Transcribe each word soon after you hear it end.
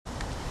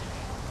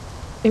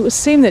it would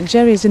seem that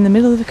Jerry is in the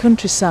middle of the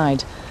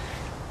countryside,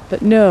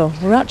 but no,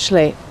 we're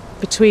actually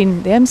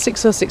between the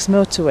M606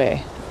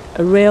 motorway,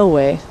 a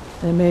railway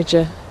and a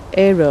major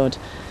A road.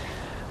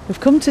 We've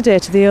come today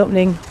to the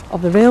opening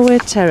of the Railway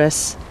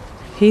Terrace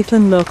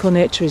Heathland Local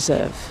Nature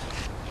Reserve.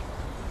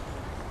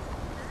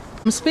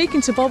 I'm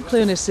speaking to Bob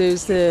Clunis,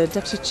 who's the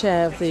Deputy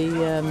Chair of the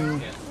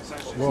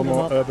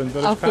Moor Urban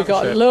Village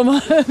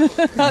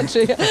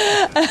Partnership.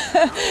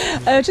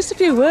 Just a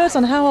few words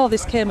on how all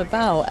this came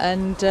about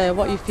and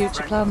what your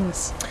future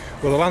plans.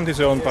 Well, the land is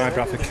owned by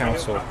Bradford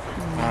Council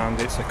and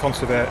it's a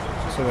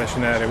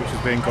conservation area which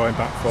has been going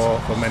back for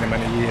many,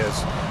 many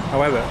years.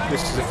 However,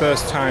 this is the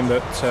first time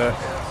that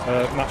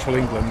Natural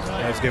England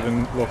has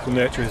given local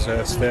nature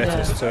reserve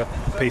status to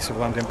a piece of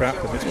land in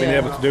Bradford. It's been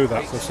able to do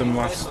that for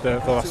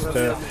the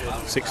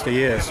last 60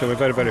 years, so we're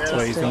very, very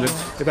pleased. And the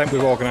event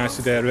we've organised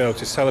today really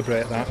to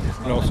celebrate that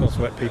and also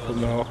to let people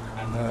know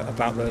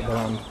about the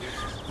land.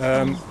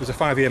 There's a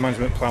 5-year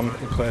management plan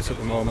in place at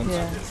the moment,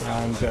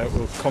 and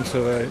we'll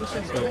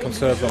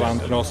conserve the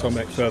land and also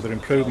make further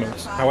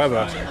improvements.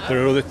 However,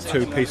 there are other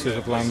 2 pieces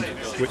of land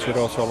which we'd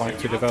also like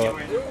to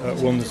develop.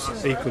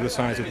 One's equal the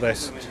size of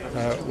this,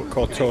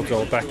 called Toad's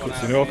Old Beck, which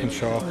is in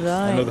Oakenshaw,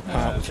 another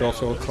part which is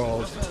also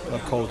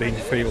called Dean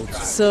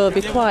Fields. So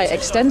it'll be quite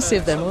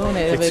extensive then, won't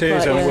it? It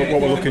is, and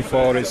what we're looking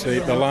for is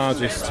the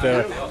largest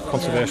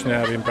conservation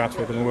area in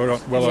Bradford, and we're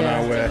well on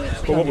our way.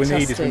 But what we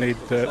need is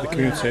the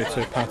community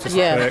to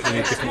participate. We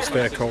need different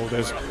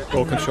stakeholders,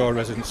 Oakenshaw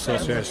Residents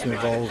Association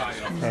involved,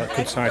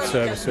 Countryside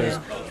Services,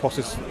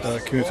 Foster's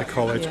Community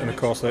College, and of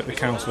course the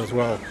council as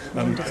well.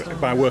 And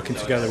by working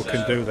together we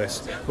can do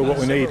this. But what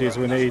we need is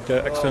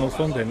external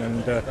funding,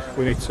 and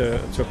we need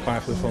to apply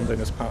for the funding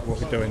as part of what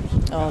we're doing.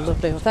 Oh,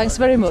 lovely. Well, thanks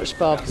very much,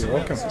 Bob. You're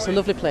welcome. It's a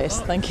lovely place.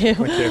 Thank you.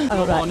 Thank you.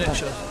 All right.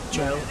 Nature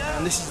Trail,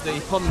 and this is the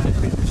pond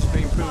which has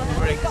been proven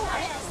very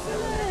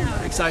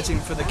exciting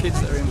for the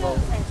kids that are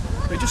involved.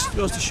 But it just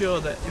goes to show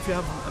that if you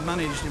have a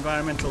managed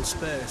environmental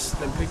space,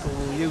 then people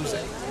will use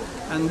it.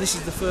 And this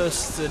is the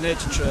first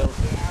nature trail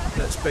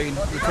that's been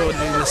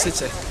recorded in the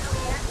city.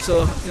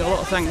 So, a lot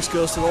of thanks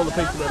goes to all the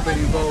people that have been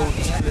involved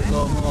with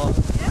Moor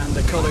and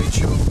the college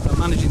who are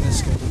managing this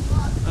scheme.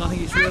 And I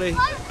think it's really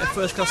a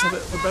first class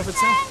effort for Bradford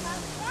South.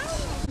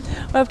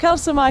 We have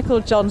Councillor Michael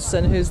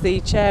Johnson, who's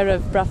the chair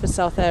of Bradford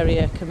South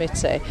Area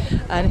Committee,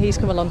 and he's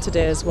come along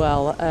today as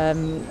well.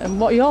 And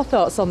what are your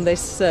thoughts on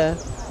this?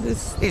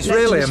 It's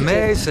really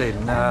amazing.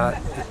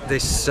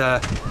 It's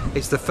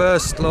the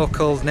first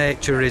local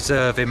nature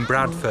reserve in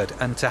Bradford,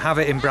 and to have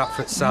it in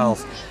Bradford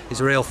South is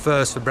a real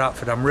first for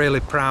Bradford. I'm really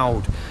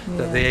proud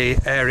that the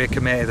area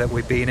committee that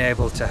we've been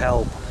able to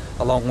help,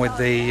 along with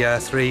the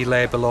 3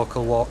 Labour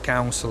local walk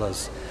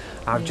councillors.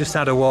 I've just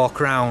had a walk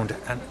round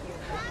and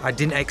I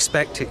didn't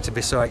expect it to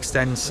be so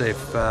extensive.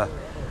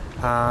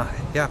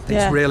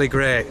 It's really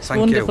great. It's Thank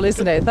wonderful, you.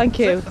 isn't it? Thank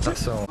you.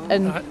 That's all.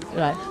 And,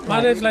 My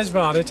name's Les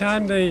Barnett.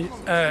 I'm the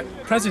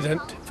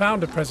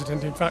founder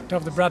president, in fact,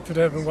 of the Bradford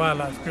Urban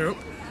Wildlife Group,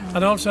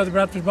 and also the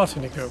Bradford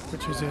Botany Group,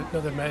 which is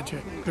another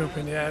major group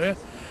in the area.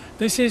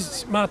 This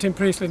is Martin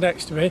Priestley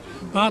next to me.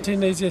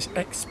 Martin is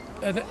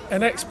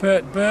an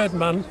expert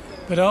birdman,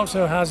 but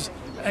also has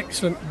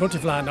excellent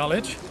butterfly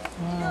knowledge.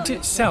 It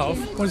itself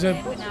was a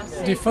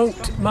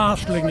defunct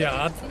marshalling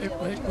yard.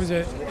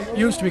 It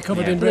used to be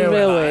covered in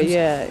railway lines.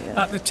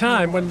 At the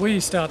time when we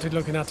started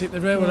looking at it, the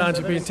railway lines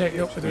had been taken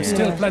up, but there was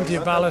still plenty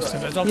of ballast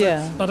and there's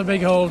a lot of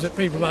big holes that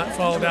people might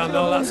fall down and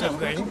all that sort of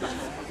thing.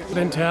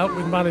 Then to help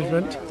with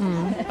management.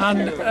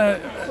 And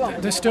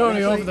the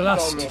story over the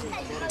last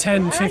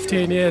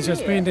 10-15 years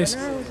has been this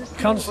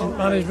constant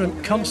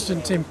management,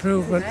 constant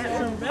improvement,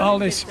 all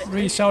this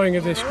re-sowing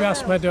of this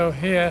grass meadow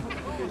here.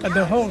 And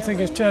the whole thing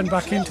has turned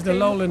back into the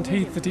lowland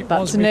heath that it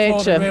was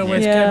before the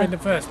railways came in the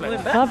first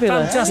place.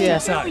 Fabulous. Fantastic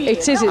site.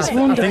 It is, it's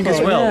wonderful. I think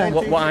as well,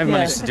 what I've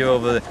managed to do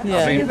over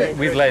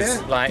we've led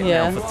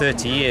for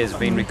 30 years,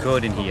 been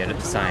recording here at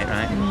the site,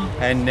 right?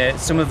 And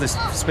some of the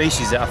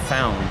species that I've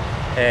found,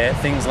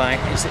 things like,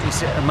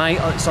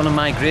 it's on a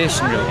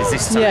migration route, is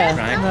this site,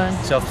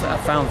 right? So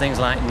I've found things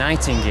like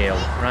nightingale,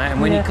 right?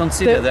 And when you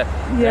consider that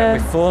we're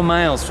 4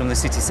 miles from the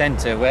city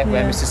centre where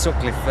Mr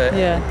Sutcliffe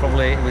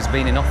probably was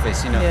been in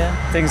office,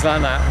 things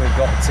like that. We've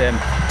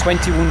got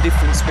 21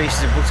 different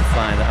species of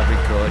butterfly that I've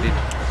recorded,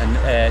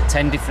 and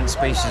 10 different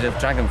species of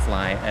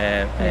dragonfly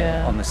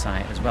on the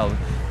site as well,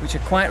 which are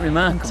quite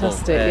remarkable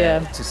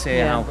to see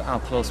how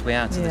close we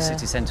are to the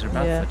city centre of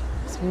Bradford.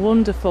 It's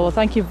wonderful.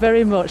 Thank you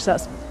very much.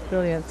 That's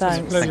brilliant.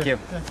 Thanks. Thank you.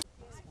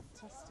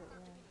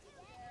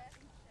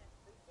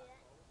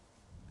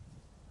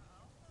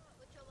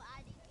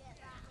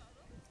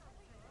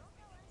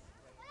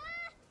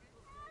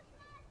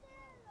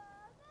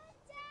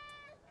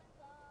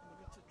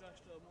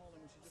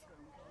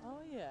 Oh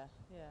yeah.